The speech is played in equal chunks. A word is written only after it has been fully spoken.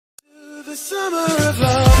The summer of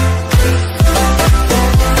love.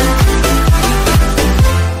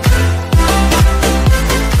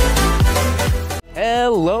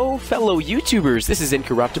 Hello fellow YouTubers, this is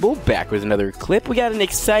Incorruptible, back with another clip. We got an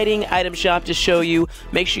exciting item shop to show you.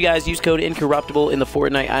 Make sure you guys use code Incorruptible in the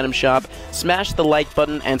Fortnite item shop. Smash the like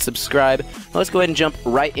button and subscribe. Let's go ahead and jump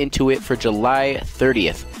right into it for July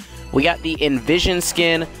 30th. We got the Envision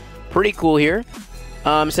skin, pretty cool here.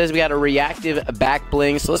 It says we got a reactive back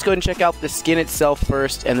bling, so let's go ahead and check out the skin itself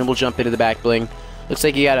first, and then we'll jump into the back bling. Looks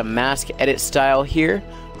like you got a mask edit style here,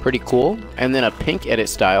 pretty cool, and then a pink edit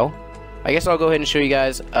style. I guess I'll go ahead and show you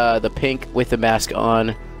guys the pink with the mask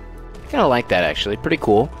on. Kind of like that actually, pretty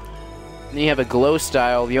cool. And then you have a glow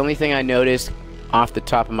style. The only thing I noticed off the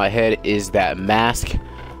top of my head is that mask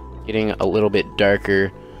getting a little bit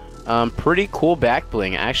darker. Pretty cool back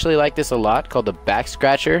bling. I actually like this a lot, called the back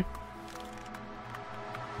scratcher.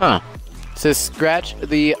 Huh. It says scratch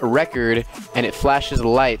the record and it flashes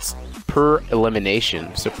lights per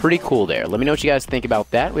elimination. So pretty cool there. Let me know what you guys think about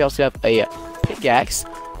that. We also have a pickaxe.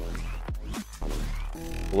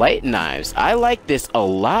 Light knives. I like this a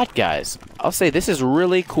lot, guys. I'll say this is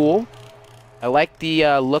really cool. I like the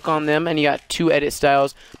look on them, and you got two edit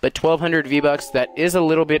styles, but 1,200 V-Bucks, that is a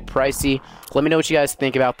little bit pricey. Let me know what you guys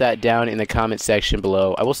think about that down in the comment section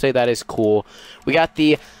below. I will say that is cool. We got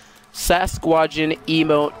the Sasquatchian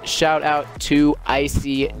emote. Shout out to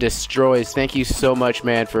Icy Destroys. Thank you so much,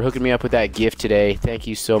 man, for hooking me up with that gift today. Thank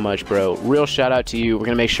you so much, bro. Real shout out to you. We're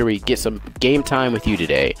gonna make sure we get some game time with you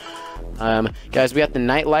today. Guys, we got the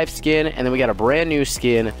nightlife skin, and then we got a brand new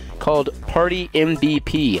skin called Party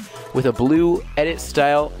MVP with a blue edit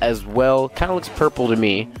style as well. Kind of looks purple to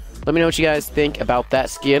me. Let me know what you guys think about that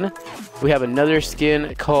skin. We have another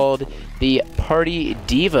skin called the Party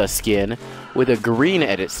Diva skin with a green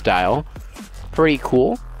edit style. Pretty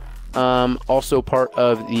cool. Also part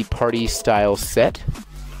of the party style set.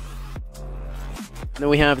 And then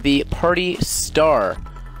we have the Party Star.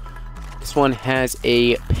 This one has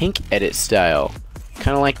a pink edit style,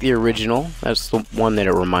 kind of like the original. That's the one that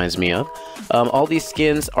it reminds me of. All these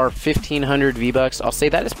skins are 1,500 V-Bucks. I'll say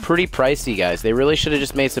that is pretty pricey, guys. They really should have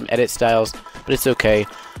just made some edit styles, but it's okay.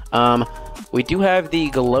 We do have the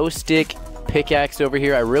glow stick pickaxe over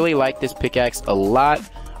here. I really like this pickaxe a lot.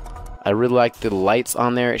 I really like the lights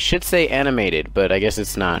on there. It should say animated, but I guess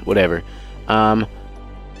it's not. Whatever.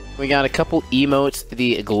 We got a couple emotes.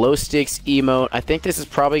 The glow sticks emote. I think this is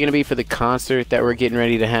probably going to be for the concert that we're getting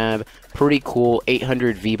ready to have. Pretty cool.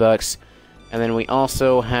 800 V-Bucks. And then we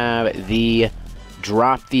also have the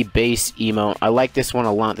drop the bass emote. I like this one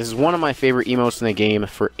a lot. This is one of my favorite emotes in the game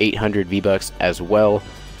for 800 V-Bucks as well.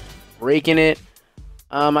 Breaking it.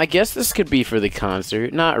 I guess this could be for the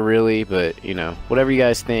concert. Not really, but, you know, whatever you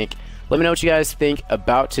guys think. Let me know what you guys think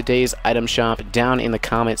about today's item shop down in the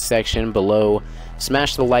comments section below.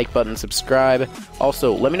 Smash the like button, subscribe.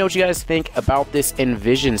 Also, let me know what you guys think about this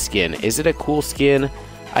Envision skin. Is it a cool skin?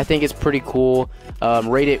 I think it's pretty cool.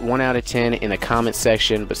 Rate it 1 out of 10 in the comments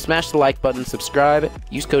section. But smash the like button, subscribe,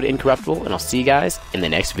 use code Incorruptible, and I'll see you guys in the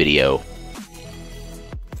next video.